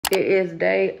It is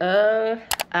day of.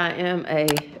 I am a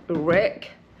wreck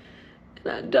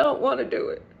and I don't want to do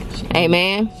it.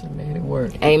 Amen. She made it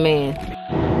work. Amen.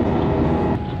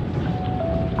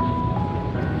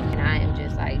 And I am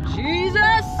just like,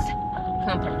 Jesus,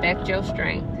 come perfect your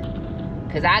strength.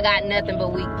 Cause I got nothing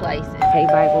but weak places. Hey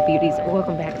Bible beauties,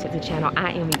 welcome back to the channel.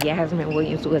 I am Yasmine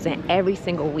Williams, and every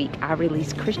single week I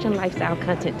release Christian lifestyle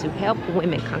content to help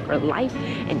women conquer life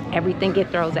and everything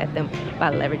it throws at them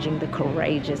by leveraging the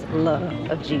courageous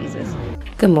love of Jesus.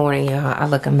 Good morning, y'all. I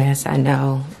look a mess, I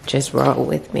know. Just roll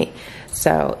with me.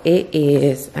 So it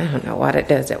is, I don't know why that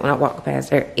does that when I walk past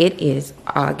her. It is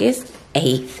August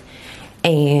 8th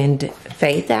and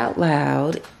Faith Out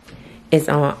Loud is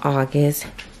on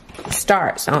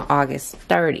starts on August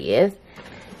 30th.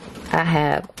 I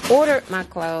have ordered my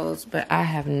clothes, but I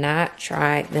have not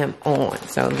tried them on.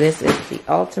 So this is the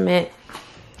ultimate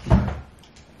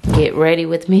get ready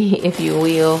with me, if you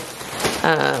will.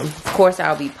 Of course,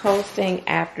 I'll be posting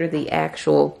after the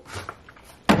actual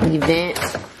event.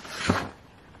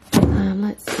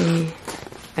 Let's see.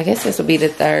 I guess this will be the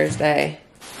Thursday.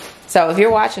 So if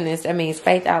you're watching this, that means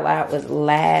Faith Out Loud was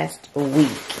last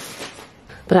week.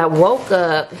 But I woke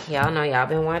up, y'all know y'all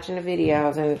been watching the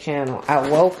videos on the channel. I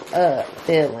woke up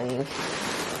feeling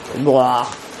blah.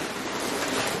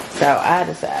 So I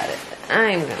decided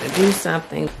I'm going to do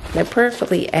something that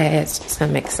perfectly adds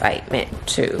some excitement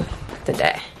to the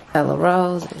day. Ella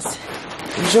Rose is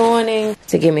joining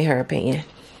to give me her opinion.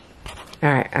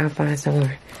 Alright, I'll find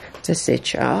somewhere to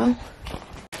sit, y'all.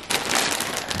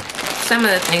 Some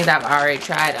of the things I've already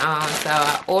tried on. So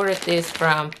I ordered this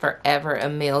from Forever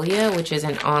Amelia, which is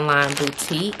an online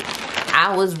boutique.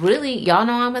 I was really, y'all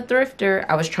know I'm a thrifter.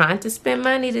 I was trying to spend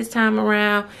money this time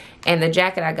around, and the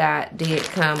jacket I got did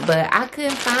come, but I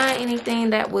couldn't find anything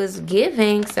that was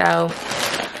giving, so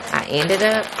I ended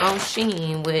up on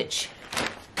Shein, which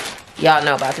y'all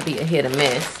know about to be a hit or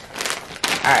miss.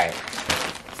 Alright,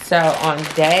 so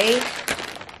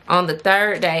on the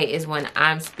third day is when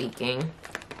I'm speaking.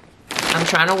 I'm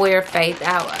trying to wear Faith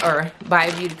Out or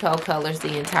By Beauty Co. colors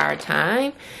the entire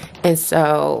time. And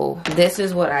so this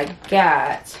is what I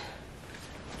got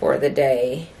for the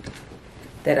day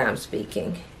that I'm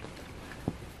speaking.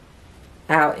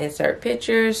 I'll insert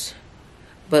pictures,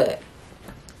 but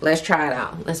let's try it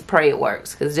out. Let's pray it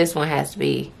works, because this one has to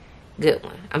be a good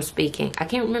one. I'm speaking. I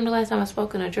can't remember the last time I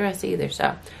spoke in a dress either,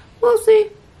 so we'll see.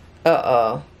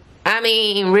 Uh-oh. I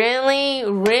mean, really,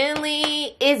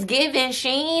 it's giving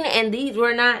Shein, and these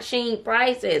were not Shein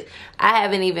prices. I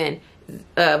haven't even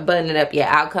buttoned it up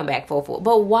yet. I'll come back full.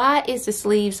 But why is the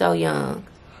sleeve so young?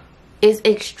 It's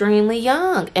extremely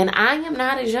young, and I am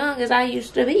not as young as I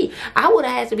used to be. I would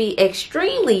have had to be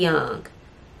extremely young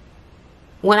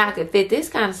when I could fit this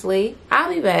kind of sleeve.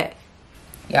 I'll be back.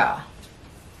 Y'all,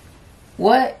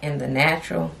 what in the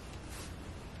natural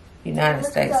United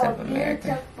States of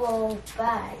America.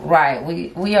 Right,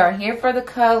 we are here for the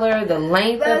color, the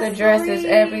length of the dresses,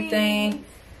 everything.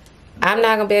 I'm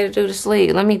not gonna be able to do the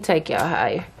sleeve. Let me take y'all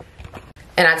higher.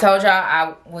 And I told y'all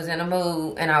I was in a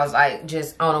mood, and I was like,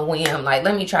 just on a whim, like,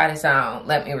 let me try this on,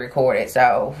 let me record it.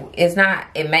 So it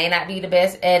may not be the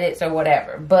best edits or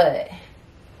whatever, but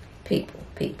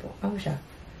people, I wish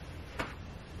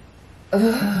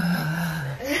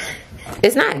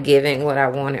it's not giving what I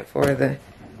wanted for the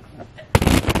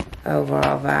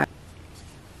overall vibe.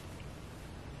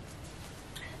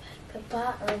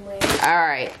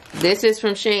 Alright, this is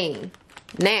from Shein.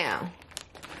 Now,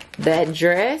 that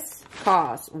dress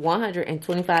costs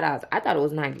 $125. I thought it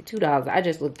was $92. I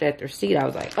just looked at the receipt. I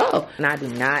was like, oh. And I do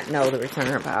not know the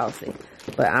return policy,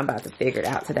 but I'm about to figure it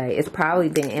out today. It's probably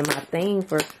been in my thing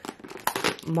for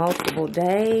multiple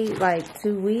days, like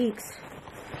 2 weeks.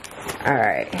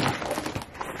 Alright.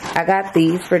 I got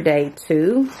these for day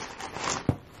 2.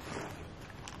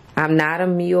 I'm not a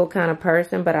mule kind of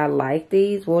person, but I like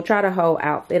these. We'll try the whole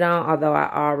outfit on, although I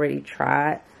already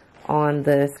tried on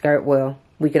the skirt. Well,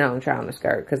 we can only try on the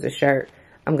skirt, because the shirt,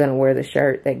 I'm going to wear the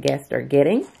shirt that guests are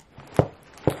getting.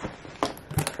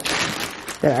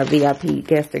 That our VIP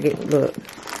guests are getting. Look.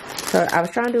 So I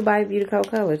was trying to do By Beauty Co.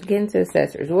 colors. Get into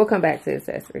accessories. We'll come back to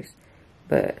accessories.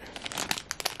 But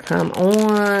come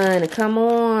on.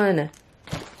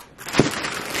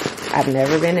 I've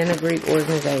never been in a Greek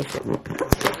organization.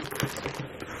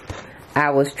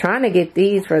 I was trying to get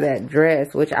these for that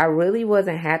dress, which I really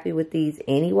wasn't happy with these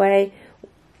anyway.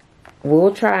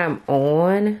 We'll try them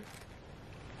on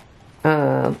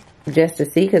just to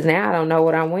see, because now I don't know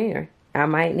what I'm wearing. I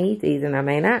might need these and I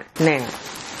may not. Now,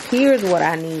 here's what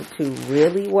I need to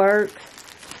really work,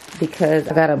 because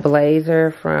I got a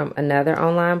blazer from another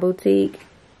online boutique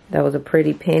That was a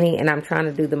pretty penny. And I'm trying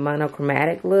to do the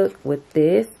monochromatic look with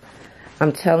this.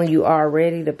 I'm telling you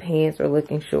already, the pants are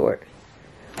looking short.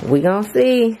 We gonna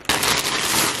see.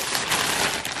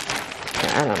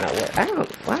 I don't know what,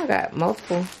 why I got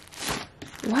multiple.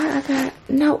 Why I got,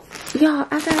 no, y'all,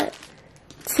 I got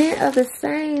 10 of the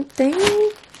same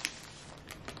thing.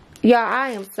 Y'all, I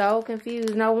am so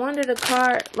confused. No wonder the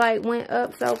cart, like, went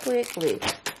up so quickly.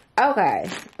 Okay,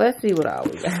 let's see what all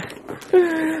we got.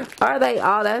 Are they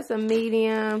all, that's a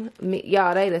medium.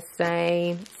 Y'all, they the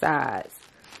same size.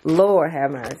 Lord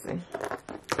have mercy.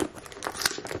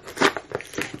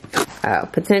 Oh,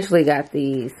 potentially got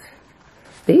these.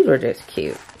 These were just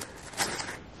cute.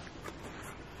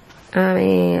 I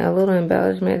mean, a little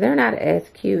embellishment. They're not as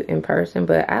cute in person,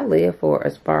 but I live for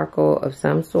a sparkle of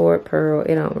some sort. Pearl,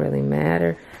 it don't really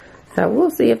matter. So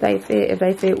we'll see if they fit. If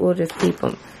they fit, we'll just keep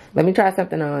them. Let me try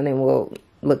something on and we'll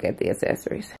look at the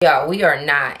accessories. Y'all, we are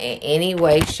not in any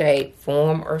way, shape,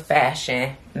 form, or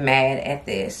fashion mad at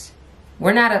this.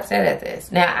 We're not upset at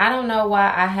this. Now, I don't know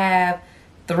why I have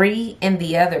 3 in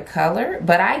the other color,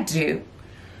 but I do.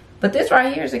 But this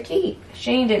right here is a keep.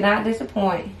 Shein did not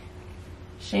disappoint.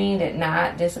 Shein did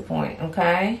not disappoint,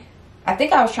 okay? I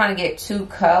think I was trying to get 2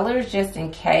 colors just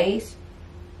in case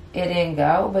it didn't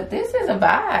go. But this is a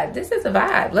vibe. This is a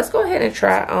vibe. Let's go ahead and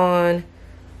try on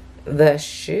the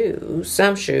shoes.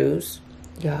 Some shoes.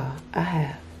 Y'all, I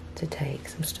have to take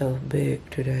some stuff big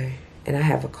today. And I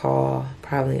have a call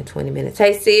probably in 20 minutes.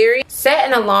 Hey Siri, set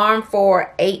an alarm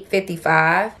for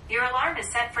 8:55. Your alarm is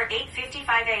set for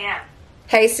 8:55 a.m.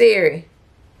 Hey Siri,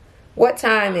 what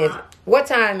time is it? What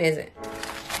time is it?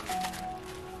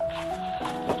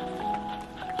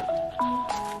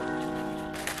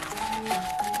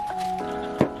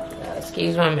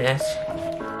 Excuse my mess.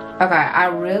 Okay, I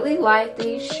really like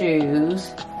these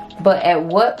shoes, but at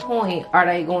what point are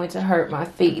they going to hurt my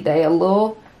feet? They a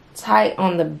little tight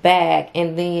on the back,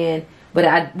 and then, but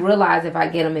I realize if I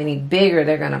get them any bigger,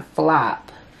 they're gonna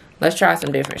flop. Let's try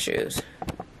some different shoes.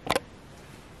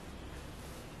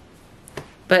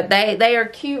 But they are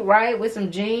cute, right? With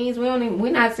some jeans.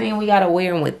 We're not saying we gotta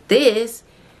wear them with this,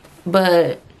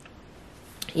 but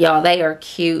y'all, they are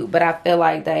cute. But I feel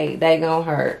like they gonna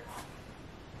hurt,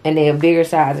 and then bigger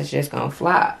size is just gonna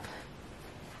flop.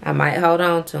 I might hold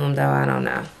on to them though. I don't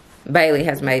know. Bailey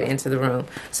has made it into the room.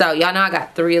 So y'all know I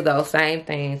got 3 of those same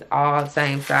things, all the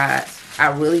same size.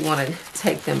 I really want to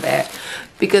take them back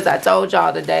because I told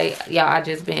y'all today, y'all, I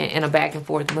just been in a back and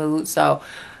forth mood. So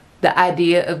the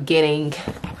idea of getting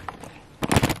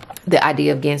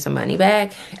some money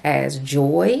back as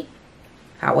joy.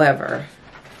 However,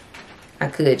 I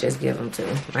could just give them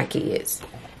to my kids.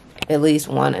 At least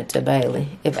one to Bailey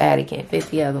if Addie can't fit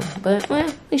the other one. But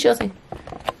well, we shall see.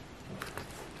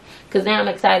 Because now I'm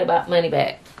excited about money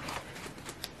back.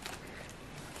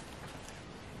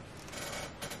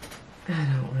 I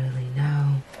don't really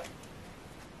know.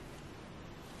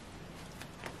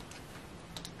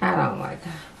 I don't like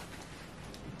that.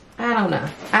 I don't know.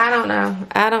 I don't know.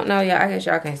 I don't know, y'all. I guess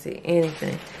y'all can't see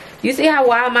anything. You see how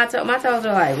wide my toes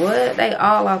are like, what? They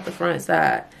all off the front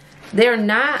side. They're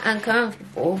not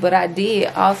uncomfortable, but I did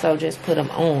also just put them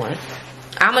on.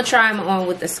 I'm going to try them on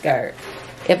with the skirt.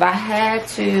 If I had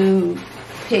to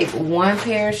pick one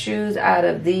pair of shoes out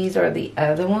of these or the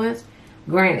other ones,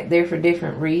 granted, they're for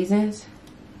different reasons.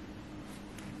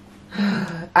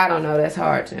 I don't know. That's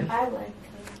hard to. I like them.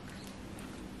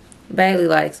 Bailey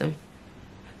likes them.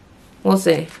 We'll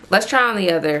see. Let's try on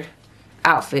the other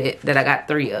outfit that I got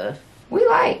 3 of. We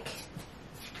like.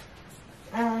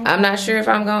 I'm not sure if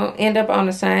I'm going to end up on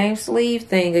the same sleeve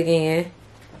thing again.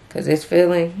 Because it's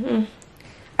feeling,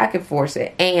 I could force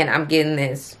it. And I'm getting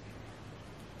this.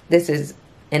 This is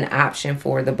an option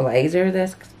for the blazer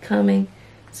that's coming.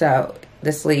 So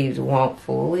the sleeves won't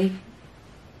fully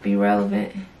be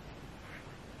relevant.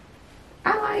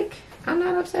 I'm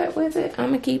not upset with it. I'm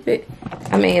going to keep it.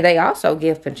 I mean, they also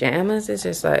give pajamas. It's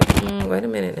just like, wait a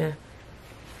minute now.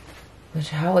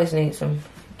 Which I always need some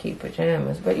cute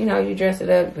pajamas. But, you know, you dress it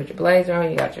up, you put your blazer on,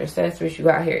 you got your accessories, you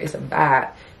go out here. It's a vibe.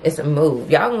 It's a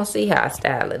move. Y'all going to see how I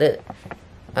style it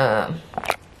up.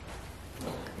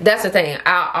 That's the thing.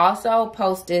 I'll also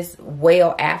post this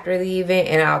well after the event,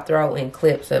 and I'll throw in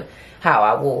clips of how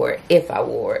I wore it, if I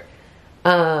wore it.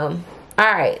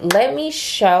 Alright, let me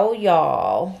show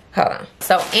y'all. Hold on.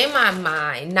 So in my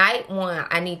mind, night 1,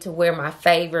 I need to wear my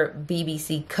favorite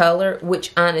BBC color,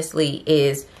 which honestly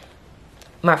is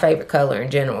my favorite color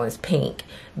in general is pink.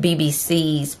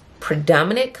 BBC's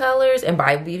predominant colors, and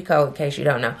by beauty code, in case you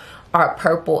don't know, are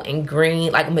purple and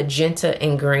green, like magenta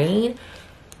and green.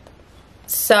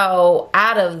 So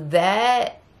out of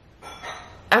that,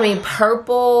 I mean,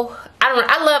 purple.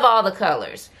 I love all the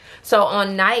colors. So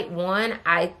on night one,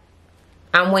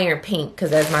 I'm wearing pink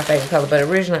because that's my favorite color. But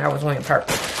originally I was wearing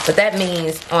purple. But that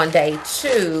means on day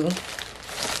 2,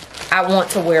 I want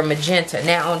to wear magenta.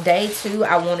 Now on day 2,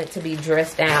 I want it to be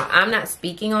dressed down. I'm not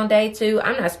speaking on day 2.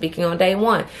 I'm not speaking on day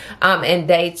 1. And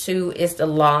day 2 is the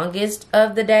longest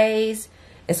of the days.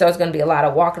 And so it's going to be a lot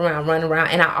of walking around, running around.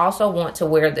 And I also want to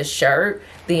wear the shirt,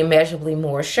 the Immeasurably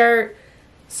More shirt.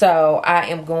 So I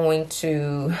am going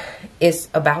to, it's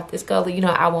about this color. You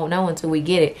know, I won't know until we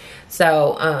get it.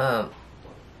 So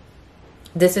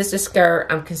this is the skirt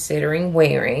I'm considering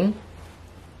wearing.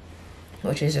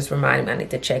 Which is just reminding me I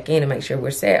need to check in and make sure we're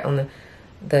set on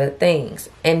the things.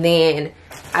 And then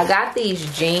I got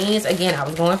these jeans. Again, I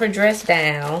was going for dress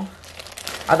down.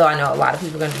 Although I know a lot of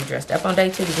people are going to be dressed up on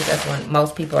day 2 because that's when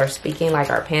most people are speaking,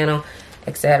 like our panel,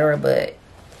 etc. But,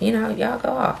 you know, y'all go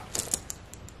off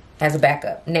as a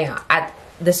backup. Now,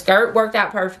 the skirt worked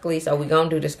out perfectly, so we're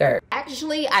going to do the skirt.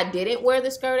 Actually, I didn't wear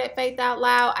the skirt at Faith Out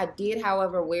Loud. I did,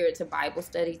 however, wear it to Bible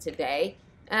study today.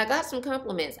 And I got some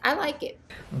compliments. I like it.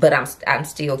 But I'm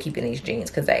still keeping these jeans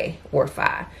because they were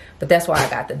 $5. But that's why I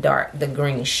got the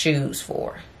green shoes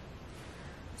for.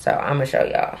 So I'm going to show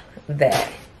y'all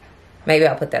that. Maybe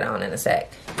I'll put that on in a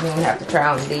sec. I'm going to have to try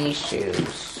on these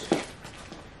shoes.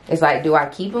 It's like, do I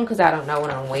keep them because I don't know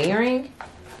what I'm wearing?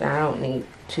 But I don't need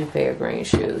 2 pair of green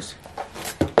shoes.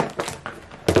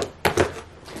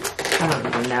 I don't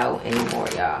even know anymore,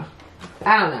 y'all.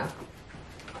 I don't know.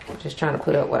 Just trying to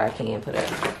put up what I can put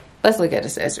up. Let's look at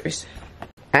accessories.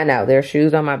 I know, there are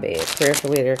shoes on my bed.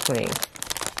 Prayerfully, they're clean.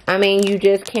 I mean, you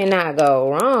just cannot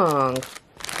go wrong.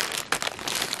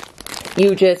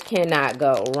 You just cannot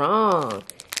go wrong.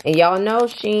 And y'all know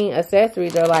Shein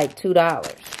accessories are like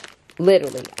 $2.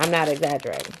 Literally, I'm not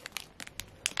exaggerating.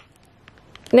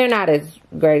 They're not as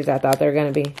great as I thought they were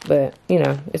going to be. But, you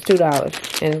know, it's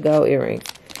 $2. And gold earrings.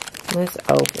 Let's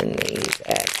open these,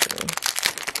 actually.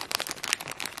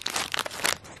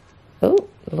 Oh,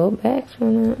 little bags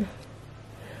from that.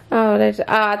 Oh,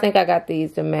 I think I got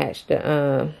these to match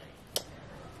the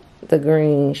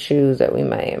green shoes that we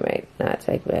may or may not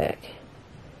take back.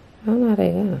 I don't know how they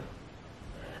go.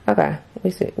 Okay,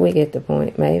 we get the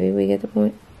point. Maybe we get the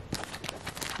point.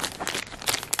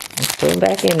 Let's put them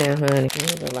back in there, honey.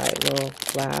 These are like little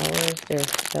flowers. They're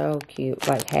so cute.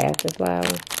 Like half the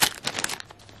flower.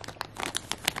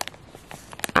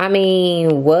 I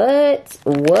mean, what?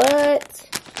 What?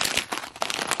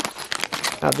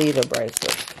 Oh, these are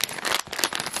bracelets.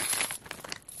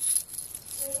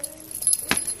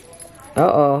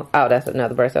 Uh-oh. Oh, that's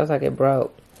another bracelet. I was like, it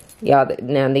broke. Y'all,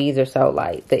 now these are so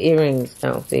light. The earrings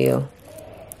don't feel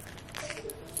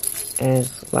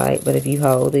as light. But if you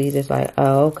hold these, it's like,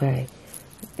 oh, okay.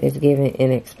 It's giving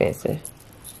inexpensive.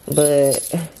 But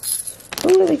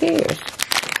who really cares?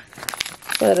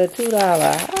 For the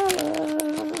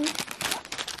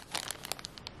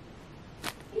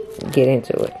 $2, get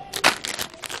into it.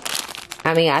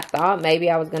 I mean, I thought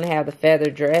maybe I was going to have the feather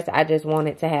dress. I just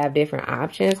wanted to have different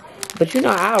options. But, you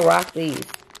know, I'll rock these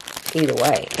either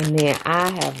way. And then I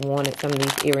have wanted some of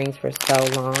these earrings for so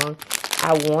long.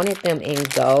 I wanted them in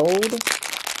gold.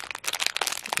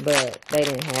 But they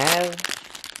didn't have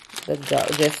the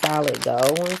gold, just solid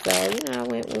gold ones. So, you know, I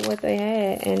went with what they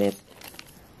had. And it's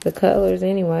the colors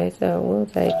anyway. So, we'll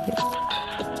take it.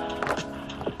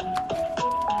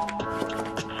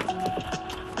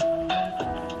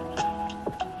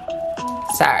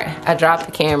 Sorry, I dropped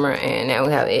the camera and now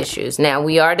we have issues. Now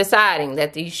we are deciding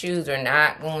that these shoes are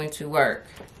not going to work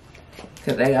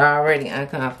because they are already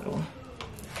uncomfortable.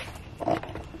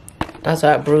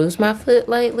 Also, I bruised my foot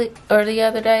lately or the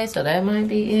other day, so that might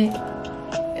be it.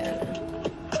 Yeah.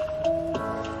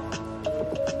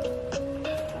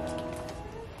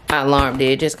 My alarm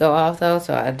did just go off though,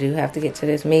 so I do have to get to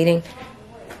this meeting.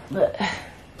 But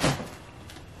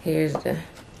here's the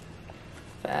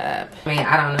I mean,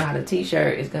 I don't know how the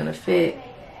t-shirt is gonna fit,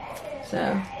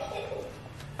 so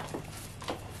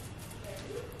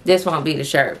this won't be the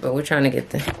shirt, but we're trying to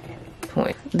get the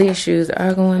point. These shoes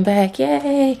are going back,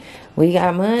 yay! We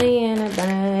got money in the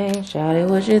bank. Shawty,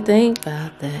 what you think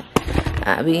about that?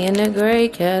 I be in the gray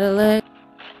Cadillac.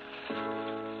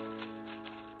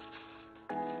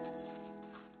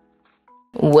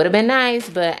 Would have been nice,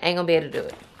 but ain't gonna be able to do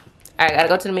it. All right, gotta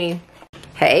go to the meeting.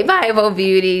 Hey, Bible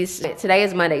beauties. Today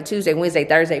is Monday, Tuesday, Wednesday,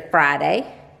 Thursday, Friday.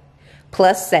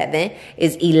 Plus 7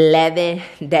 is 11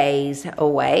 days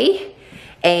away.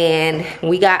 And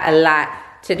we got a lot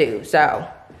to do. So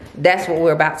that's what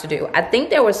we're about to do. I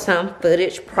think there was some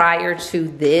footage prior to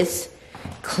this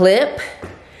clip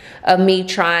of me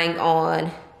trying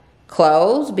on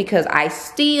clothes because I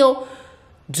still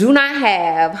do not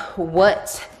have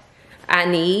what I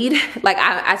need. Like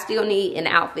I still need an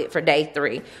outfit for day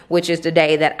 3, which is the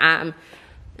day that I'm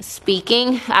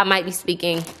speaking. I might be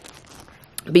speaking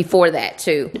before that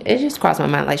too. It just crossed my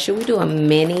mind, like, should we do a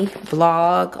mini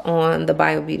vlog on the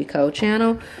Bio Beauty Co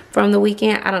channel from the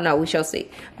weekend? I don't know, we shall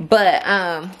see. But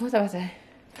what was I about to say?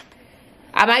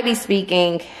 I might be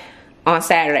speaking on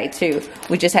Saturday too.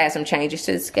 We just had some changes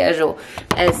to the schedule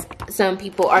as some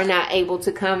people are not able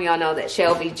to come. Y'all know that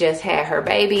Shelby just had her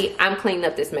baby. I'm cleaning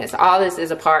up this mess. All this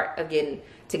is a part of getting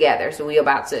together, so we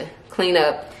about to clean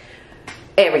up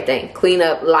everything, clean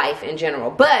up life in general.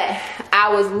 But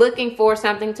I was looking for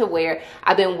something to wear.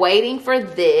 I've been waiting for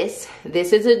this.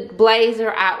 This is a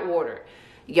blazer I ordered.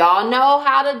 Y'all know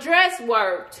how the dress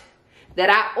worked that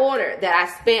I ordered, that I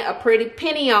spent a pretty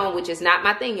penny on, which is not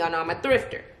my thing. Y'all know I'm a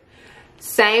thrifter.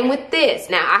 Same with this.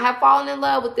 Now, I have fallen in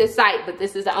love with this site, but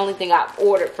this is the only thing I've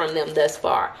ordered from them thus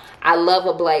far. I love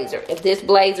a blazer. If this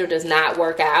blazer does not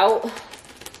work out,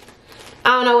 I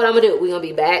don't know what I'm gonna do. We're gonna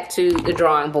be back to the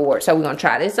drawing board. So we're gonna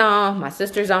try this on. My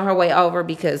sister's on her way over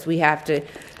because we have to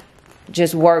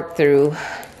just work through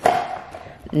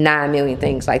 9 million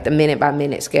things, like the minute by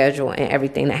minute schedule and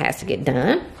everything that has to get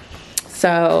done.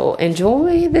 So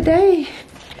enjoy the day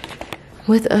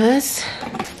with us.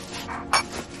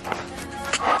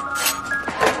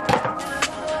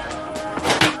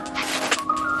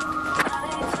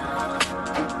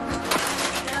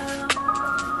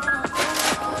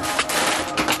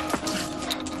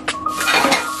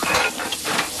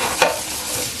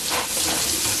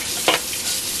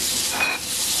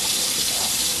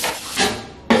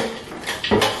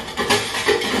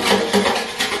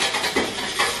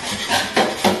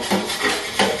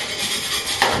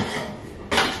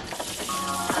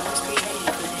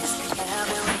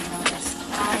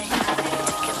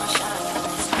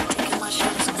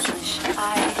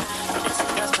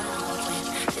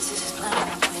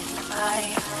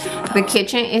 The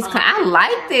kitchen is clean. I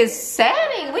like this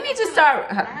setting. We need to start.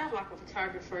 I have like a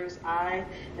photographer's eye,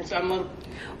 and so I'm.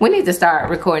 We need to start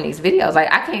recording these videos.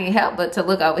 Like, I can't help but to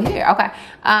look over here. Okay.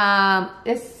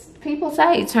 It's people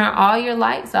say turn all your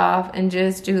lights off and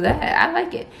just do that. I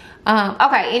like it.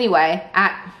 Okay. Anyway,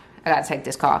 I gotta take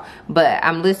this call, but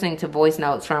I'm listening to voice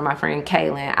notes from my friend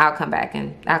Kaylin. I'll come back.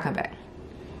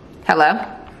 Hello.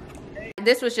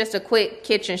 This was just a quick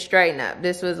kitchen straighten up.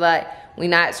 This was like, we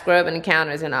not scrubbing the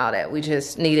counters and all that. We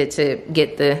just needed to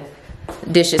get the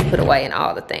dishes put away and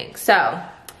all the things. So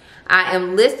I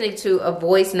am listening to a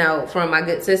voice note from my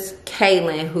good sis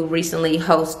Kaylin, who recently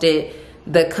hosted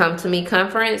the Come To Me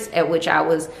conference, at which I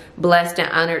was blessed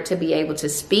and honored to be able to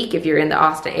speak. If you're in the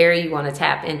Austin area, you want to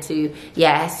tap into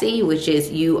YASI, which is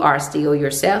You Are Still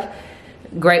Yourself.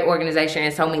 Great organization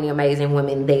and so many amazing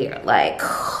women there. Like,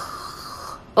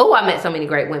 oh, I met so many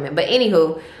great women. But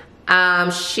anywho,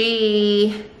 I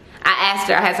asked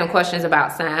her, I had some questions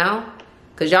about sound,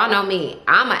 because y'all know me,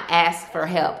 I'ma ask for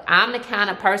help. I'm the kind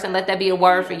of person, let that be a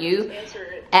word for you,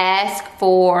 ask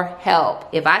for help.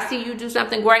 If I see you do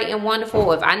something great and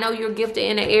wonderful, if I know you're gifted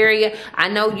in an area, I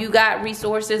know you got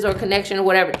resources or connection or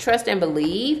whatever, trust and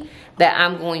believe that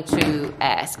I'm going to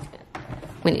ask.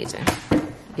 We need to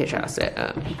get y'all set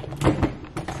up.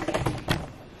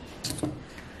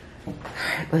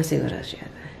 Let's see what else you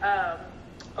have.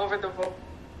 Over the vocal,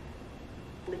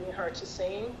 leading her to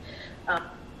sing.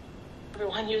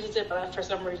 Everyone uses it, but I, for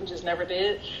some reason, just never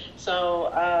did.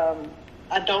 So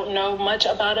I don't know much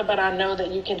about it, but I know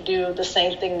that you can do the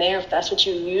same thing there if that's what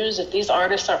you use. If these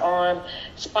artists are on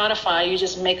Spotify, you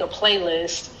just make a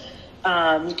playlist.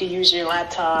 You can use your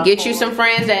laptop. Get you some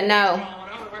friends that know.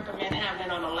 I would recommend having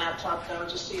it on a laptop, though,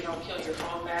 just so you don't kill your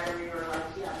phone battery, or like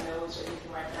you have notes or you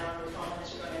can write down on your phone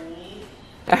that you're going to need.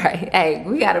 All right, hey,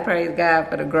 we gotta praise God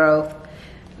for the growth.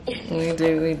 We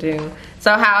do.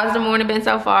 So how has the morning been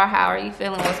so far? How are you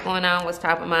feeling? What's going on? What's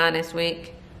top of mind this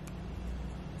week?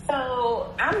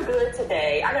 So I'm good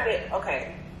today. I got it.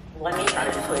 Okay, let me try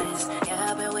to put. Yeah,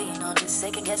 I've been waiting on this,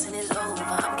 second guessing is over.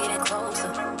 I'm getting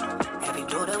closer. Every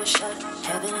door that was shut,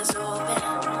 heaven is open.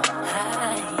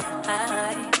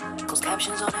 Hi. Close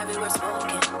captions on every word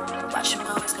spoken. Watching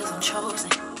my words cause I'm chosen.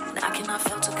 Now I cannot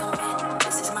fail to commit.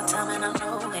 This is my time and I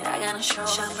know it. I gotta show.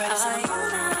 Shine brightest in the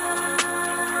moonlight.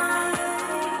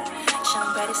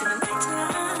 Shine brightest in the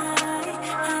nighttime.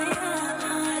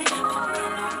 Been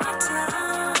waiting on my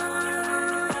time.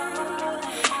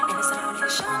 And it's time for me to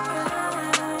shine bright.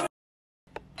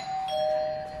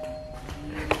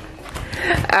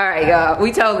 All right, y'all.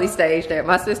 We totally staged that.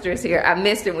 My sister is here. I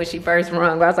missed it when she first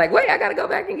rung, but I was like, wait, I gotta go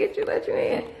back and get you, let you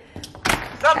in.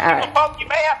 Some people, folks, you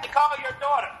may have to call your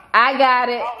daughter. I got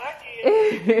it.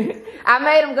 I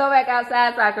made him go back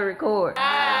outside so I could record.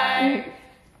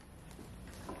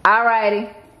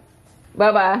 Alrighty.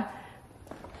 Bye-bye.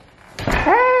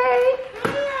 Hey.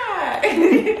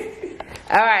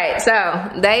 Alright, so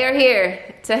they are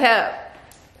here to help.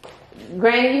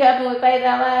 Granny, you helping with Faith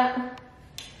Out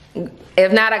Loud?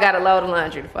 If not, I got a load of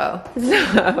laundry to fold.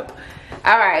 So,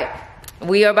 alright.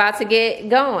 We are about to get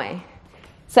going.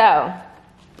 So,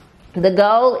 the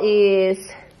goal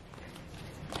is,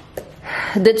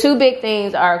 the two big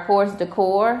things are, of course,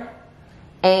 decor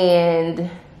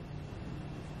and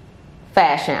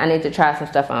fashion. I need to try some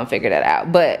stuff on, figure that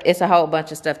out. But it's a whole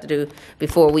bunch of stuff to do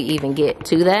before we even get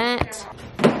to that.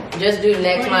 Just do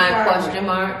next line question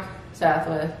mark,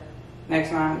 Southwest.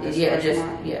 Next line? Yeah, just,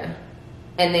 yeah.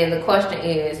 And then the question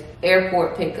is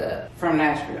airport pickup. From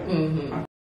Nashville? Mm-hmm.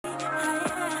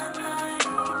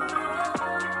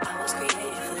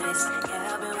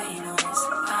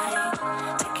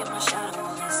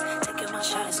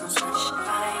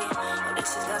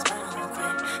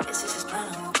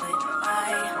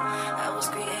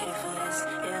 Okay.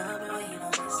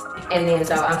 And then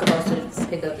so I'm supposed to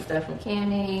pick up the stuff from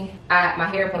Candy. My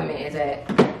hair appointment is at,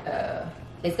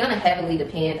 it's gonna heavily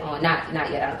depend on, not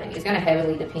yet I don't think, it's gonna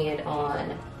heavily depend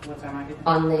on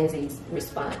Lindsay's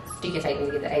response. She can take me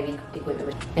to get the AV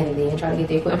equipment and then try to get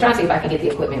the equipment. I'm trying to see if I can get the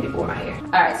equipment before my hair.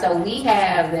 All right, so we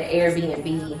have the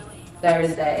Airbnb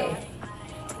Thursday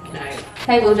night.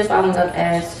 Hey, we'll just following up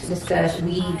as discussed,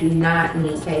 we do not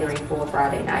need catering for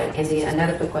Friday night. And then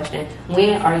another quick question,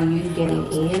 when are you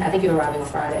getting in? I think you're arriving on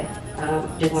Friday.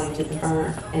 Just wanted to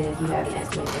confirm, and if you have an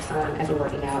estimate this time as we're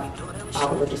working out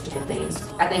all the logistical things.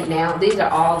 I think now, these are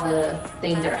all the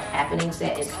things that are happening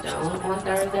set in stone on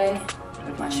Thursday.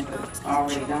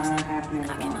 Already done, happening.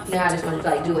 Now I just want to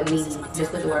like do a need,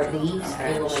 just put the word needs,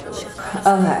 and we'll make a list.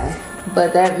 Okay,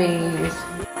 but that means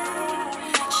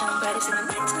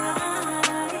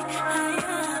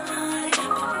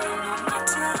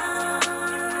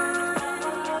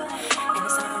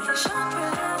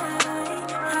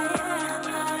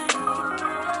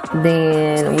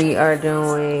then we are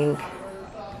doing,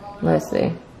 let's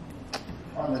see.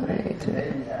 I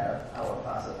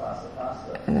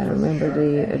gotta remember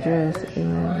the address.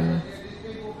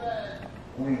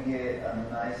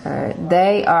 Alright,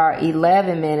 they are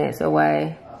 11 minutes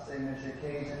away.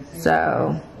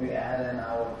 So,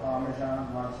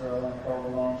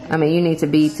 I mean, you need to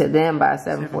be to them by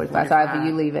 7:45. So after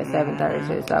you leave at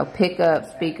 7:32. So pick up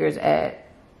speakers at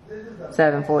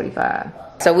 7:45.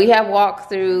 So we have walked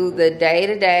through the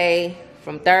day-to-day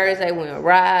from Thursday when we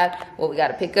arrived, what we got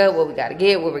to pick up, what we got to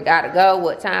get, where we got to go,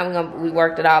 what time we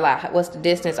worked it all out, what's the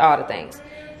distance, all the things.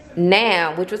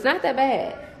 Now, which was not that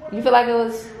bad. You feel like it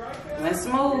was? Went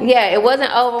smooth. Yeah, it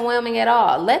wasn't overwhelming at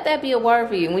all. Let that be a word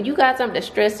for you. When you got something that's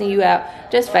stressing you out,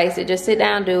 just face it. Just sit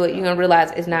down, do it. You're going to realize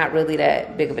it's not really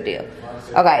that big of a deal.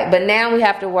 Okay, but now we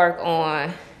have to work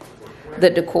on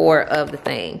the decor of the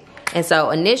thing. And so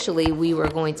initially we were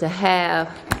going to have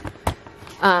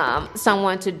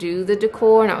someone to do the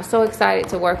decor, and I was so excited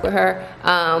to work with her.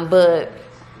 But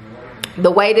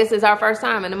the way this is our first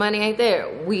time and the money ain't there,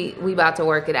 we about to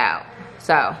work it out.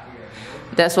 So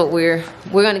that's what we're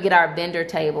gonna get our vendor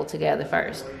table together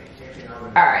first.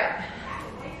 All right.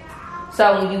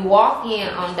 So when you walk in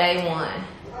on day one,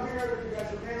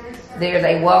 there's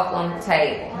a welcome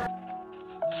table.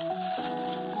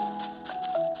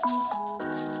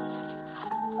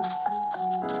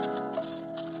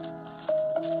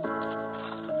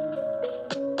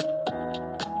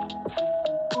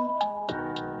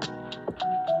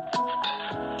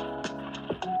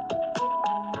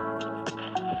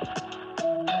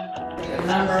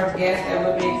 Number of guests that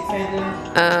would be expended?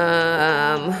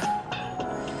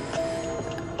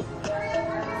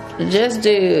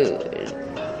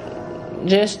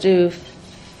 Just do,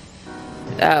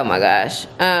 oh my gosh.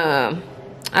 I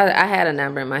had a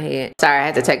number in my head. Sorry, I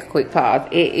had to take a quick pause.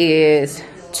 It is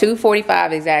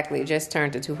 2:45 exactly. It just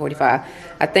turned to 2:45.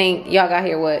 I think y'all got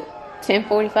here, what,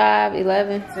 10:45,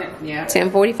 11? Yeah.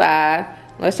 10:45.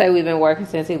 Let's say we've been working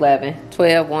since 11.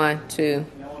 12, 1, 2,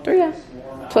 3 hours.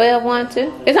 12, 1,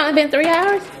 2. It's only been 3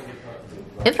 hours?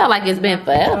 It felt like it's been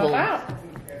forever. I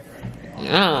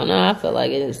don't know. I feel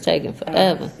like it is taking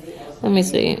forever. Let me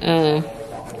see.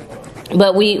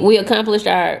 But we accomplished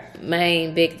our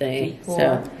main big thing.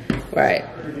 So, right.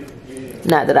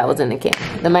 Not that I was in the camp.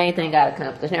 The main thing got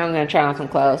accomplished. Now I'm going to try on some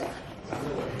clothes.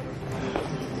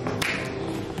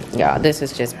 Y'all, this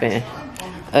has just been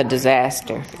a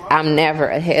disaster. I'm never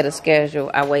ahead of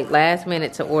schedule. I wait last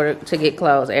minute to get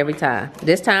clothes every time.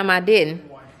 This time I didn't.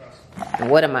 And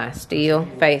what am I still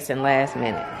facing last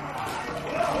minute?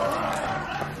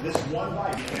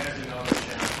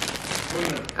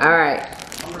 All right,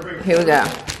 here we go.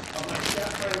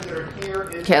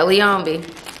 Kelly Ombi.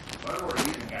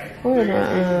 Where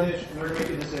am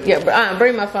I? Yeah,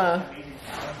 bring my phone.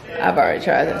 I've already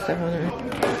tried that stuff on there.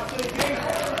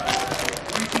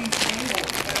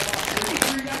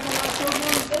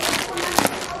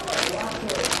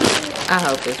 I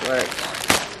hope this works.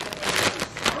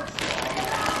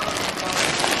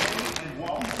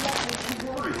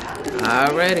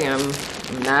 Already, I'm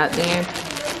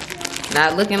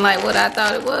not looking like what I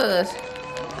thought it was.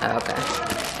 Okay.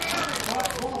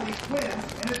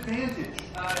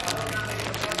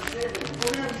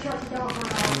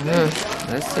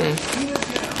 Let's see.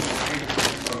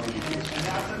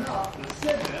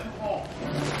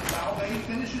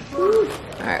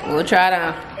 All right, we'll try it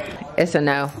on. It's a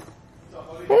no.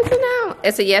 It's a no.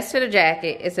 It's a yes to the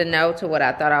jacket. It's a no to what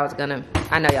I thought I was gonna.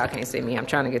 I know y'all can't see me. I'm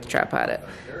trying to get the tripod up.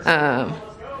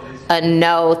 A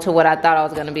no to what I thought I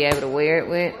was gonna be able to wear it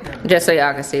with. Just so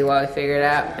y'all can see what we figured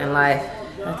out in life.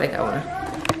 I think I wanna.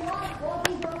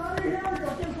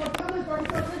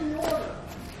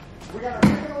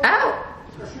 Ow!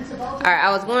 Alright,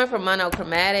 I was going for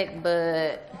monochromatic,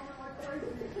 but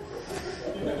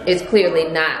it's clearly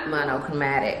not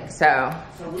monochromatic, so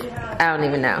I don't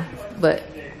even know. But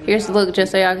here's the look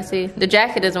just so y'all can see. The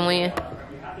jacket is a win.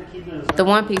 The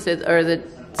one piece is, or the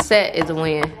set is a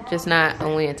win, just not a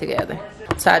win together.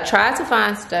 So I tried to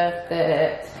find stuff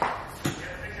that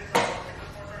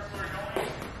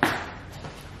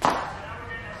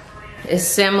is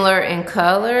similar in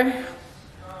color.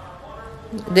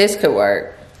 This could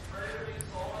work.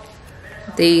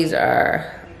 These are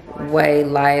way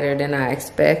lighter than I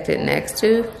expected next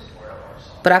to.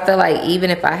 But I feel like even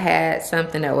if I had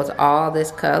something that was all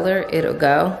this color, it'll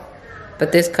go.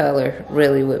 But this color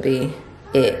really would be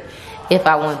it if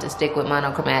I wanted to stick with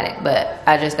monochromatic. But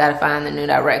I just gotta find the new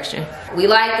direction. We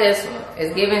like this one.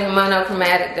 It's giving the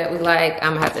monochromatic that we like.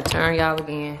 I'm gonna have to turn y'all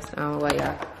again. So I don't know why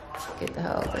y'all get the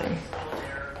whole thing.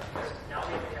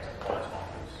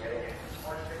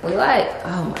 We like,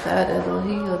 oh my God, that little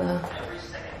heel though.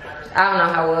 I don't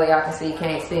know how well y'all can see,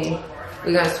 can't see.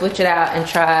 We're gonna switch it out and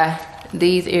try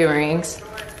these earrings.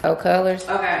 Oh, colors.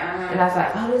 Okay. And I was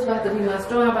like, oh, this is about to be my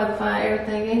store. I'm about to find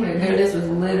everything in here. And this was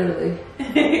literally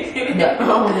the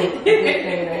only good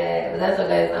thing I had. But that's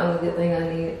okay, it's the only good thing I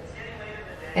needed.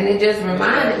 And it just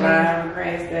reminded me.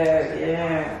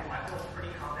 Yeah.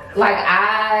 Like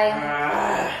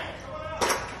I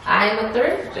am a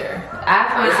thrifter. I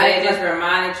find it just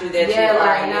reminded you that yeah, you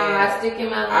like are, no, I stick in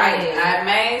my lane. I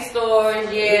main stores,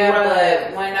 yeah, right.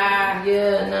 But when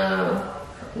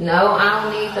no, I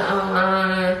don't need the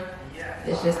online.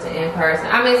 It's just the in person.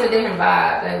 I mean, it's a different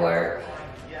vibe. They work.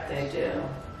 They do.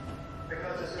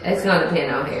 It's gonna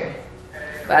depend on here,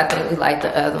 but I think we like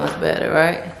the other ones better,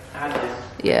 right? I do.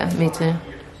 Yeah, me too.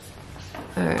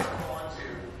 All right.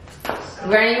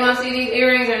 Granny, you want to see these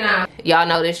earrings or not? Y'all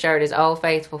know this shirt is Old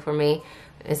Faithful for me.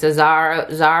 It's a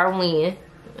Zara win.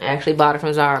 I actually bought it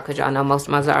from Zara because y'all know most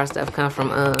of my Zara stuff come from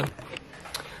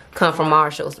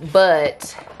Marshalls.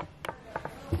 But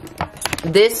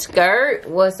this skirt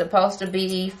was supposed to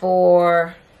be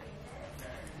for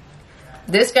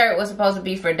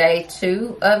day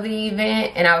 2 of the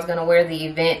event, and I was gonna wear the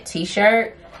event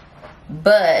t-shirt,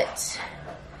 but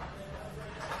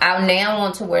I now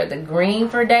want to wear the green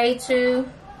for day 2.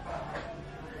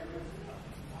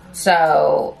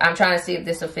 So I'm trying to see if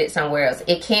this will fit somewhere else.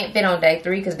 It can't fit on day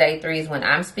 3 because day 3 is when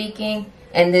I'm speaking,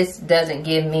 and this doesn't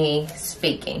give me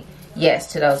speaking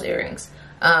yes to those earrings.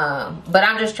 But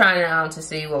I'm just trying to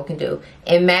see what we can do.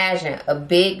 Imagine a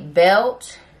big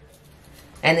belt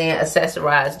and then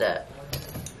accessorized up.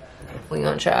 We're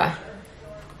gonna try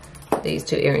these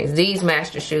 2 earrings. These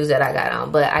match the shoes that I got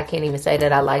on, but I can't even say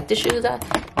that I like the shoes I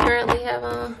currently have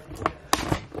on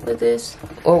with this,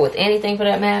 or with anything for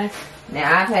that matter.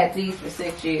 Now, I've had these for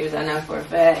 6 years, I know for a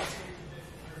fact.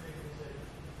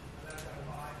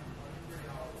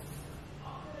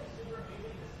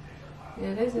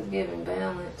 Yeah, this is giving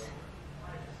balance.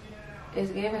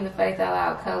 It's giving the Faith Out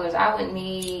Loud colors.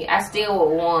 I still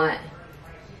would want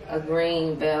a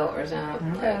green belt or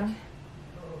something. Okay. Like,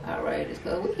 outrageous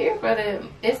color. We here for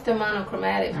it's the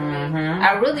monochromatic for me.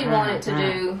 I really wanted to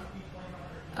do,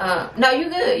 no,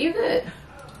 you good.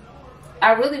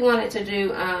 I really wanted to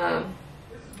do,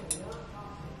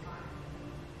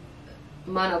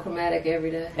 monochromatic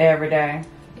every day. Every day.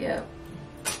 Yeah.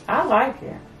 I like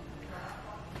it.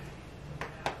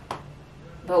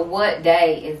 But what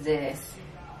day is this?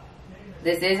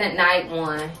 This isn't night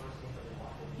 1.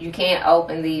 You can't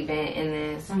open the event in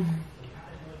this.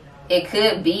 It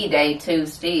could be day 2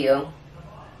 still.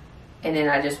 And then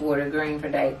I just wore the green for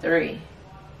day 3.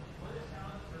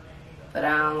 But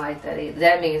I don't like that either.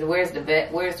 That means where's the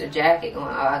jacket going? Oh,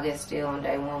 I guess still on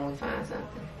day 1 we find something.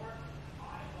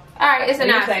 All right, it's an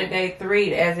You option. say day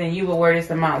 3, as in you would wear this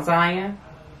to Mount Zion?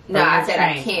 No, Or I you said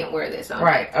I change? can't wear this on.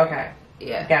 Right. Okay.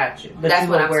 Yeah. Got you. But That's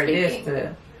you what would I'm wear speaking. this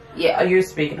to. Yeah. Oh, you're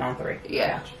speaking on 3.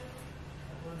 Yeah. Got you.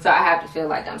 So I have to feel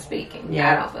like I'm speaking.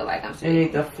 Yeah. I don't feel like I'm You speaking.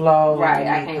 need the flow. Right. you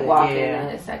I need can't the- walk yeah. in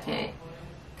this. I can't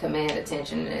command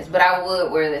attention in this. But I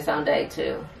would wear this on day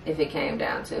 2 if it came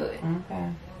down to it. Okay.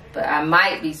 But I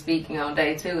might be speaking on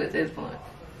day 2 at this point.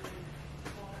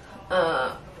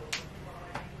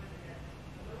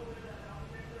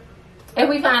 If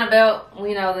we find a belt,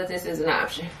 we know that this is an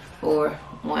option for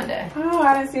one day. Oh,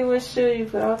 I didn't see what shoe you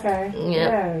put. Okay.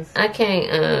 Yeah. Yes. I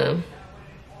can't,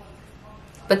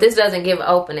 but this doesn't give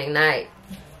opening night.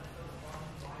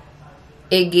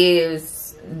 It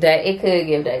gives that, it could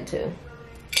give day 2.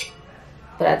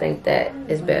 But I think that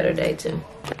is better day 2.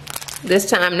 This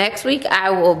time next week, I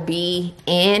will be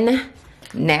in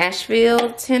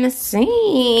Nashville,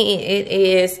 Tennessee. It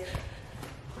is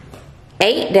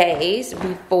 8 days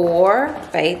before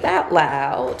Faith Out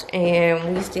Loud,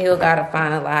 and we still gotta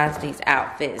finalize these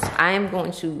outfits. I am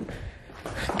going to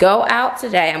go out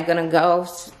today. I'm gonna go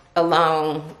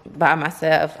alone by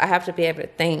myself. I have to be able to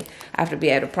think. I have to be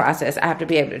able to process. I have to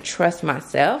be able to trust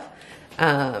myself.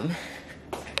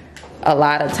 A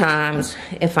lot of times,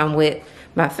 if I'm with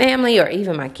my family or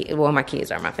even my kids, well, my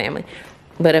kids are my family,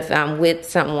 but if I'm with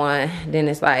someone, then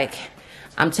it's like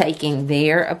I'm taking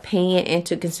their opinion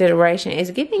into consideration. It's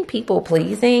giving people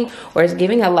pleasing, or it's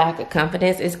giving a lack of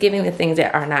confidence. It's giving the things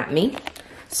that are not me.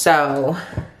 So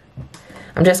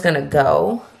I'm just gonna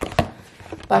go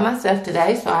by myself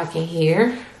today so I can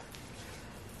hear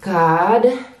God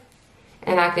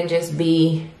and I can just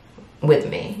be with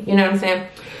me. You know what I'm saying?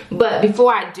 But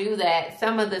before I do that,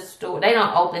 some of the stores, they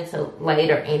don't open till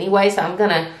later anyway, so I'm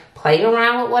gonna play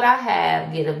around with what I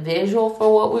have, get a visual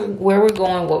for where we're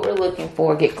going, what we're looking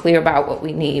for, get clear about what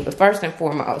we need. But first and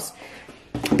foremost,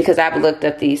 because I've looked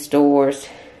up these stores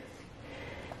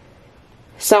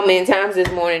so many times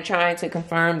this morning trying to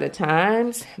confirm the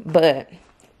times, but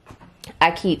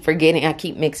I keep forgetting, I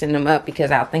keep mixing them up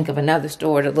because I'll think of another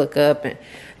store to look up and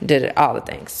did all the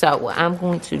things. So what I'm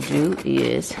going to do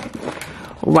is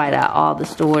write out all the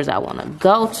stores I want to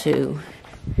go to,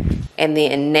 and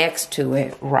then next to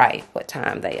it, write what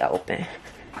time they open.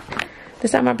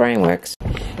 That's how my brain works.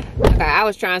 Okay, I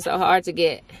was trying so hard to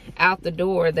get out the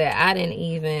door that I didn't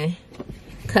even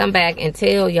come back and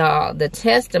tell y'all the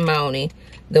testimony,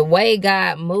 the way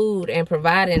God moved and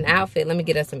provided an outfit. Let me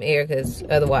get us some air because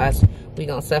otherwise we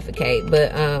gonna suffocate.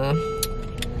 But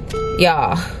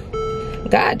y'all,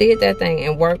 God did that thing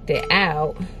and worked it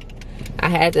out.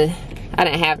 I didn't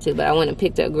have to, but I went and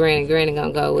picked up Granny. Granny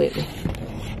gonna go with me.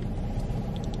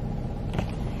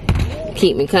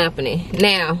 Keep me company.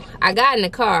 Now, I got in the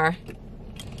car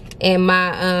and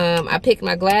I picked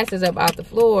my glasses up off the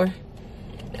floor.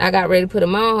 I got ready to put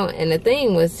them on and the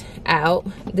thing was out.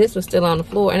 This was still on the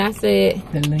floor and I said,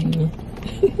 The lens.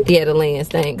 yeah, the lens,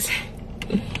 thanks.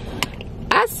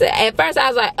 I said, at first I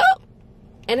was like, oh.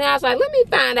 And then I was like, let me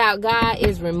find out God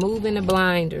is removing the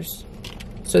blinders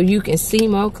so you can see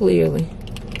more clearly.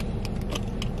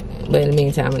 But in the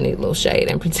meantime, I need a little shade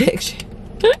and protection.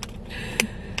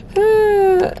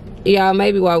 Y'all,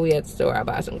 maybe while we at the store, I'll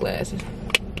buy some glasses.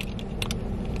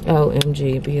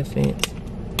 OMG, be offense.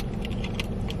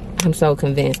 I'm so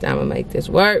convinced I'm gonna make this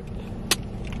work.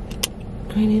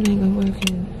 Granny, it ain't gonna work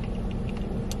either.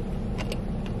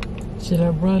 Should I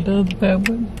run the other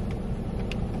paper?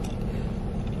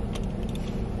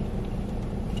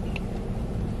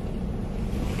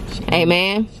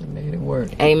 Amen. She made it work.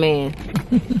 Amen.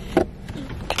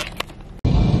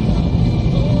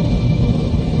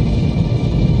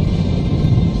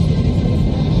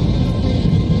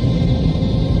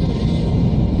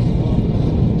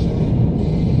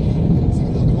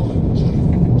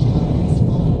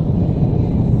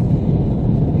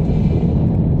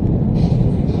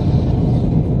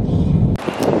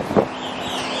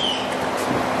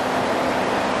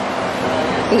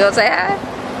 You gonna say hi?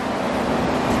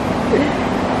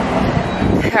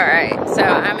 Alright, so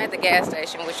I'm at the gas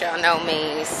station, which y'all know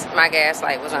means my gas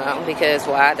light was on, because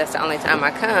why? That's the only time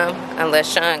I come,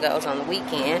 unless Sean goes on the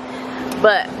weekend.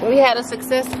 But we had a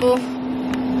successful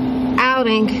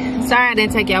outing. Sorry I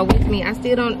didn't take y'all with me. I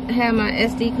still don't have my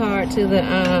SD card to the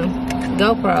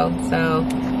GoPro, so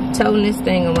toting this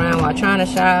thing around while trying to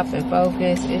shop and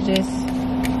focus,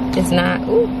 it's not,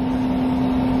 ooh.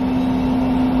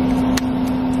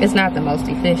 It's not the most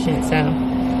efficient, so.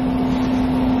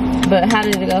 But how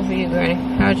did it go for you, Granny?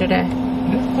 How was your day?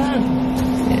 It's fine.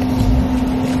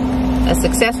 Yeah. A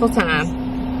successful time.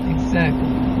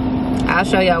 Exactly. I'll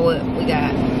show y'all what we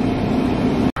got.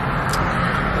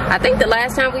 I think the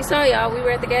last time we saw y'all, we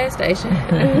were at the gas station.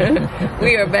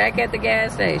 We are back at the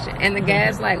gas station, and the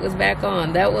gas light was back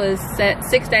on. That was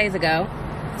 6 days ago.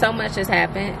 So much has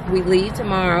happened. We leave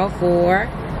tomorrow for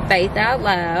Faith Out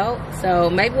Loud, so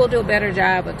maybe we'll do a better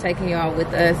job of taking y'all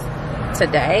with us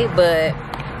today. But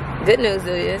good news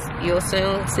is you'll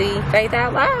soon see Faith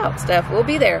Out Loud stuff. We'll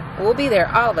be there. We'll be there,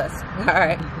 all of us. All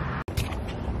right.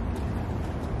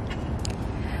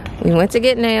 We went to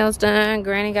get nails done.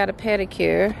 Granny got a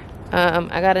pedicure.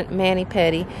 I got a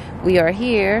mani-pedi. We are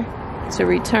here to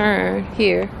return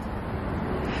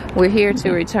We're here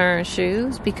to return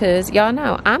shoes because y'all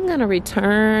know I'm gonna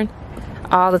return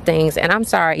all the things. And I'm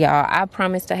sorry, y'all. I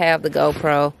promised to have the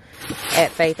GoPro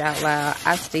at Faith Out Loud.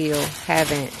 I still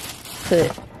haven't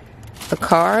put the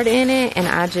card in it, and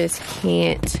I just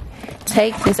can't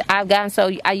take this. I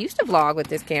used to vlog with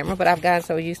this camera, but I've gotten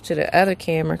so used to the other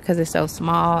camera because it's so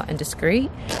small and discreet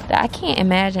that I can't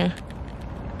imagine.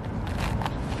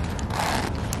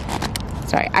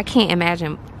 Sorry, I can't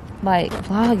imagine like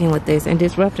vlogging with this and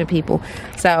disrupting people.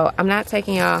 So I'm not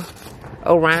taking y'all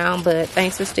around, but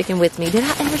thanks for sticking with me. Did I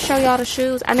ever show y'all the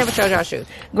shoes? I never showed y'all shoes.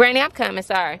 Granny, I'm coming.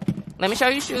 Sorry. Let me show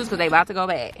you shoes because they about to go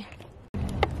bad.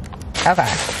 Okay,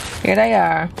 here they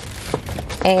are.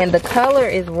 And the color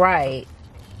is right.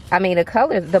 I mean, the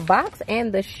color, the box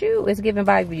and the shoe is given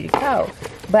by Beauty Co.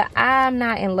 But I'm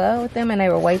not in love with them, and they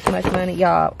were way too much money.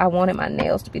 Y'all, I wanted my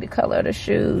nails to be the color of the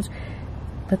shoes,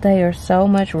 but they are so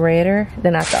much redder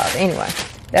than I thought. Anyway,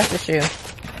 that's the shoe.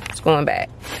 It's going back.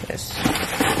 It's,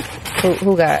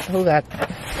 who got,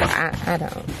 I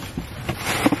don't.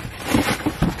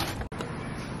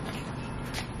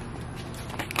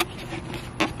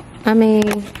 I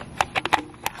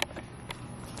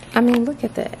mean, look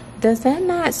at that. Does that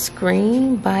not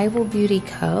scream Bible Beauty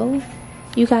Co?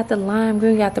 You got the lime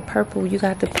green, you got the purple, you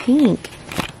got the pink.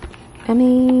 I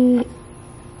mean,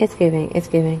 it's giving, it's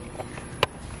giving.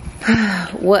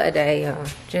 What a day, y'all.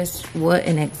 Just what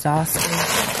an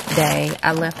exhausting day.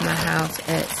 I left my house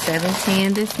at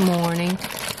 7:10 this morning.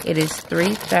 It is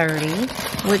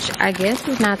 3:30, which I guess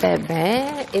is not that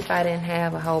bad if I didn't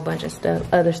have a whole bunch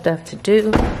of other stuff to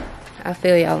do. I'll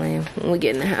fill y'all in when we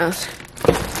get in the house.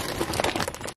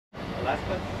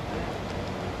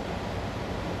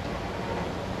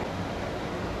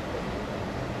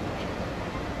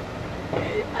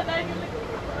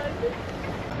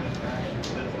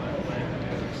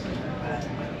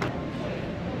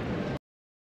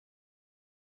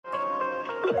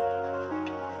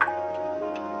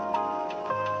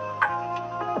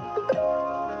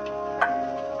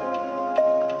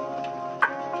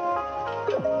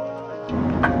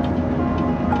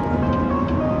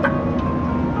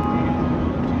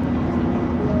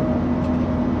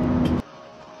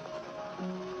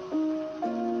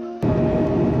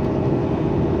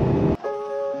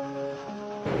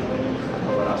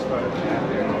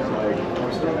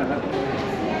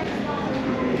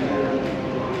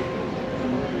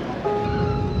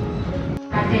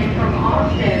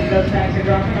 Those bags are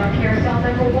dropping on carousel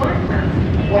number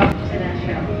 1. Welcome to that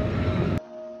show.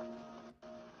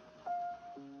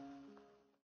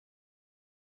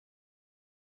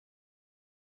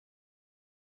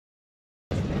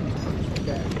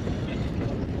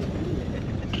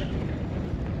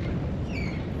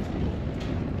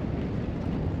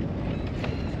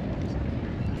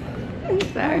 I'm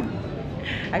sorry.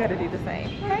 I gotta do the same.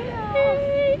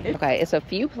 Okay, it's a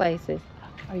few places.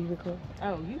 Are you recording?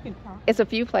 Oh, you can talk. It's a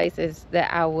few places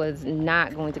that I was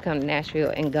not going to come to Nashville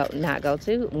and not go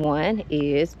to. One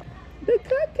is the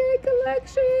Cupcake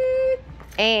Collection.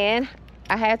 And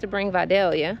I had to bring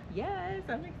Vidalia. Yes,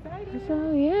 I'm excited.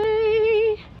 So,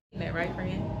 yay. Isn't that right,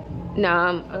 friend? No,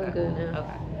 I'm good now.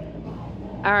 Okay.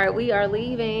 All right, we are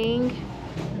leaving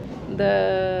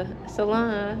the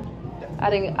salon.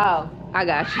 I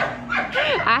got you.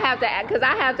 I have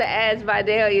to ask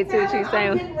Vidalia too. She's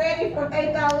saying. I'm ready for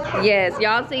 $8. Yes,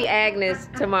 y'all see Agnes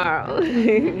tomorrow.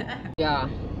 Y'all,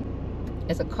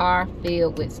 it's a car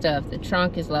filled with stuff. The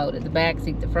trunk is loaded, the back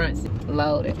seat, the front seat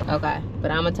loaded. Okay,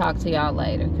 but I'm gonna talk to y'all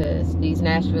later because these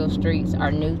Nashville streets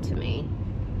are new to me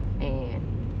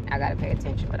and I gotta pay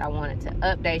attention. But I wanted to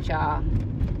update y'all.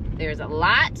 There's a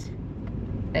lot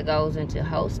that goes into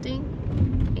hosting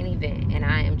an event, and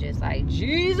I am just like,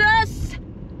 Jesus,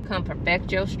 come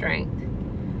perfect your strength,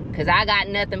 because I got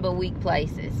nothing but weak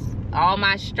places. All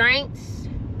my strengths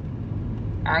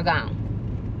are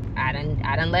gone. I done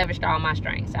leveraged all my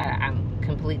strengths. I'm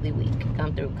completely weak.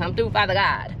 Come through, Father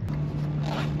God.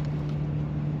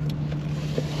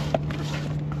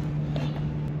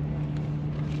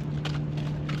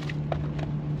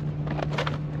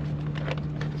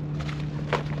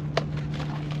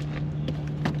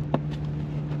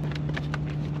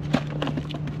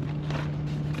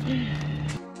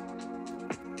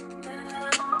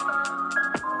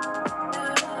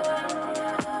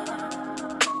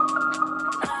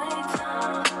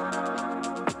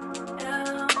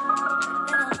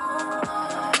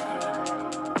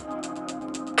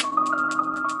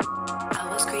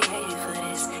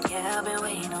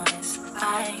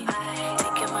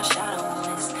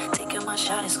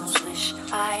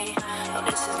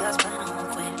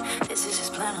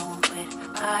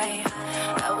 I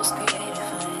was created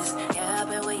for this. Yeah, I've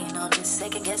been waiting on this.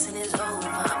 Second guessing is over.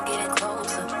 I'm getting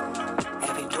closer.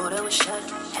 Every door that was shut,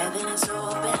 heaven is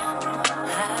open.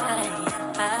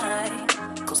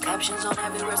 Closed captions on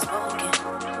every word spoken.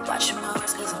 Watching my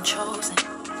words cause I'm chosen.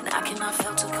 And I cannot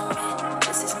fail to commit.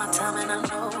 This is my time and I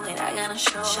know it. I gotta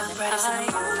show shine brightest in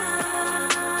the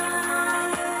moonlight.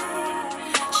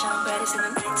 Shine brightest in the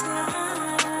nighttime.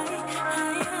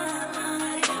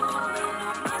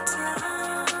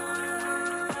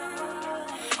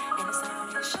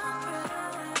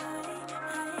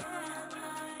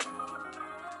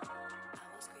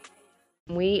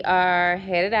 We are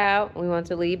headed out. We want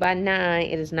to leave by 9.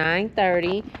 It is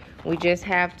 9:30. We just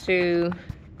have to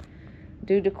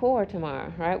do decor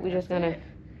tomorrow, right? We're just gonna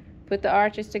put the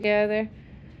arches together.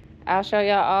 I'll show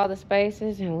y'all all the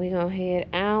spaces and we're gonna head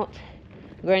out.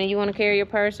 Granny, you want to carry your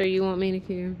purse or you want me to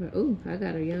carry her? Ooh, I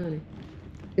got her yawning.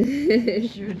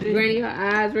 Sure did. Granny, her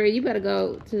eyes red. You better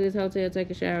go to this hotel,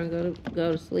 take a shower, and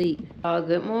go to sleep.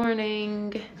 Good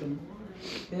morning.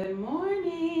 Good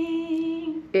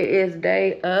morning. It is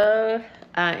day of.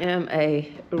 I am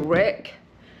a wreck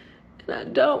and I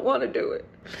don't want to do it.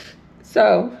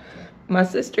 So my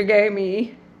sister gave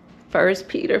me 1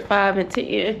 Peter 5 and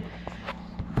 10.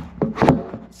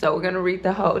 So we're gonna read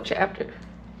the whole chapter.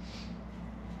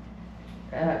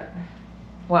 Well,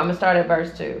 I'm gonna start at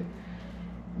verse 2.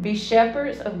 Be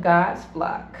shepherds of God's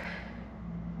flock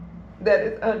that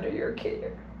is under your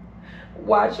care,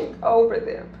 watching over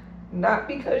them, not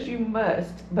because you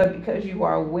must, but because you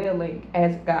are willing,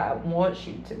 as God wants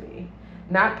you to be,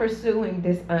 not pursuing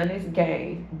dishonest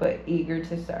gain, but eager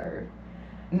to serve,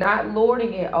 not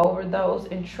lording it over those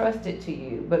entrusted to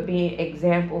you, but being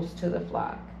examples to the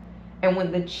flock. And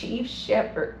when the chief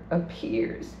shepherd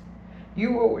appears,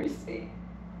 you will receive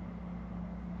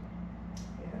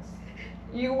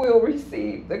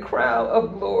the crown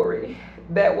of glory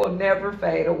that will never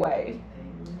fade away.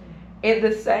 In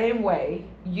the same way,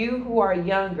 you who are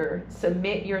younger,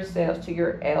 submit yourselves to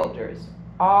your elders.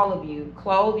 All of you,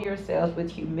 clothe yourselves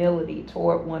with humility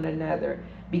toward one another,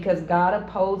 because God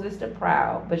opposes the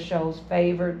proud, but shows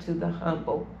favor to the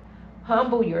humble.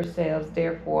 Humble yourselves,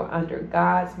 therefore, under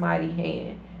God's mighty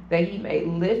hand, that he may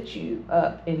lift you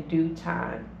up in due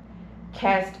time.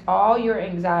 Cast all your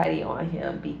anxiety on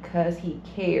him, because he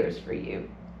cares for you.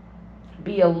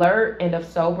 Be alert and of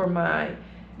sober mind.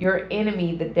 Your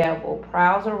enemy, the devil,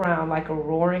 prowls around like a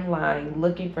roaring lion,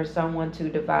 looking for someone to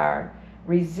devour.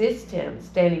 Resist him,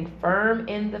 standing firm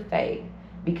in the faith,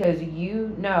 because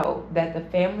you know that the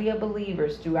family of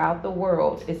believers throughout the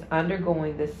world is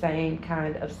undergoing the same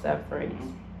kind of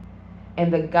sufferings.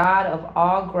 And the God of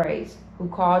all grace, who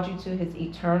called you to his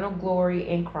eternal glory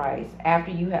in Christ,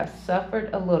 after you have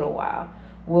suffered a little while,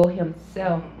 will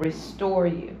himself restore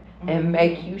you and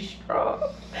make you strong,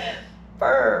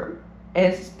 firm,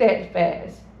 and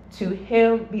steadfast. To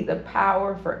him be the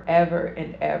power forever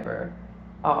and ever.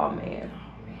 Amen.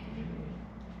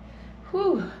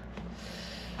 Whew.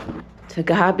 To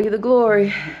God be the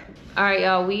glory. All right,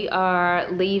 y'all, we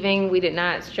are leaving. We did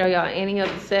not show y'all any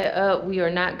of the setup. We are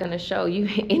not going to show you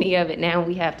any of it now.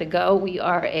 We have to go. We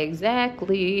are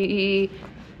exactly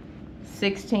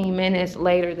 16 minutes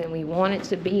later than we wanted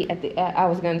to be. I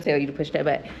was going to tell you to push that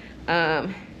back.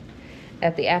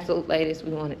 At the absolute latest,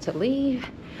 we wanted to leave.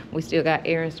 We still got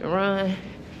errands to run,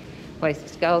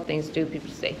 places to go, things to do, people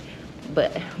to see.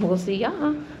 But we'll see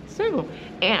y'all soon.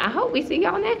 And I hope we see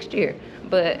y'all next year.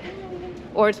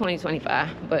 Or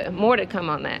 2025, but more to come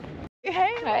on that.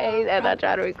 Hey, as I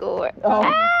try to record. Oh.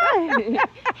 Hey,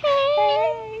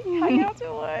 How y'all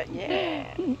doing?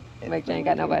 Yeah. make sure I ain't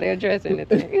got nobody else dressing it.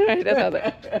 That's all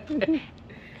that.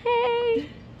 Hey.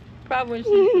 Probably when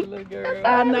she's a little girl.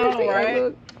 I know,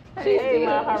 right? Hey,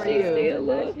 Ma, how are She you? still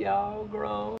look. Y'all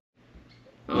grown.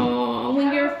 Oh,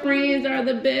 when your friends are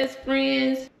the best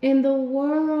friends in the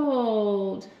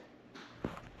world.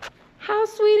 How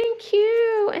sweet and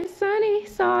cute. And Sunny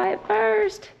saw it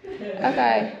first.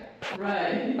 Okay.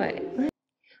 Right. Wait.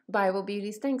 Bible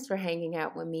Beauties, thanks for hanging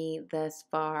out with me thus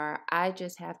far. I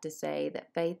just have to say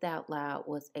that Faith Out Loud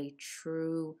was a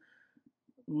true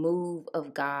move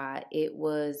of God. It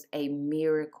was a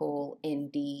miracle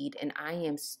indeed, and I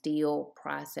am still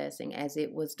processing, as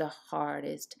it was the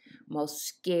hardest, most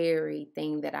scary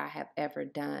thing that I have ever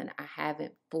done. I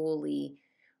haven't fully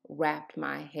wrapped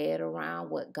my head around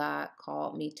what God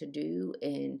called me to do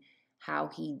and how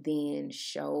he then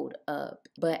showed up.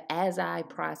 But as I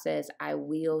process, I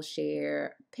will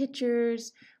share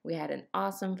pictures. We had an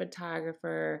awesome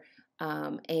photographer,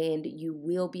 and you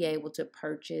will be able to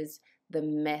purchase the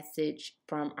message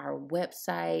from our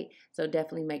website. So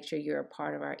definitely make sure you're a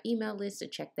part of our email list to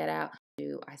check that out.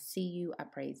 I see you. I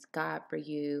praise God for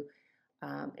you.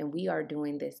 And we are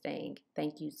doing this thing.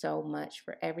 Thank you so much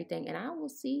for everything. And I will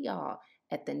see y'all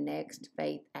at the next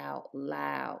Faith Out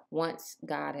Loud. Once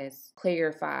God has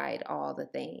clarified all the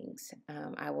things,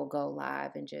 I will go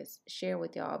live and just share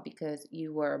with y'all, because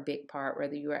you were a big part,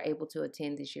 whether you were able to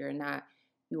attend this year or not,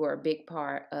 you were a big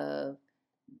part of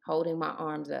holding my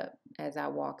arms up as I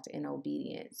walked in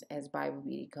obedience as Bible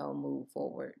Beauty Co. move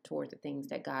forward towards the things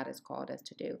that God has called us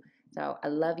to do. So I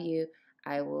love you.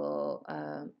 I will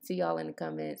see y'all in the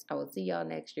comments. I will see y'all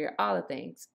next year. All the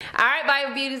things. All right,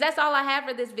 Bible Beauties, that's all I have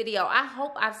for this video. I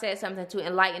hope I've said something to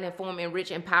enlighten, inform,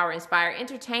 enrich, empower, inspire,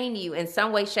 entertain you in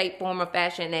some way, shape, form, or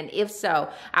fashion. And if so,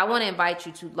 I want to invite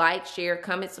you to like, share,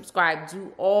 comment, subscribe,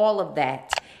 do all of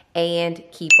that, and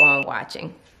keep on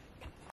watching.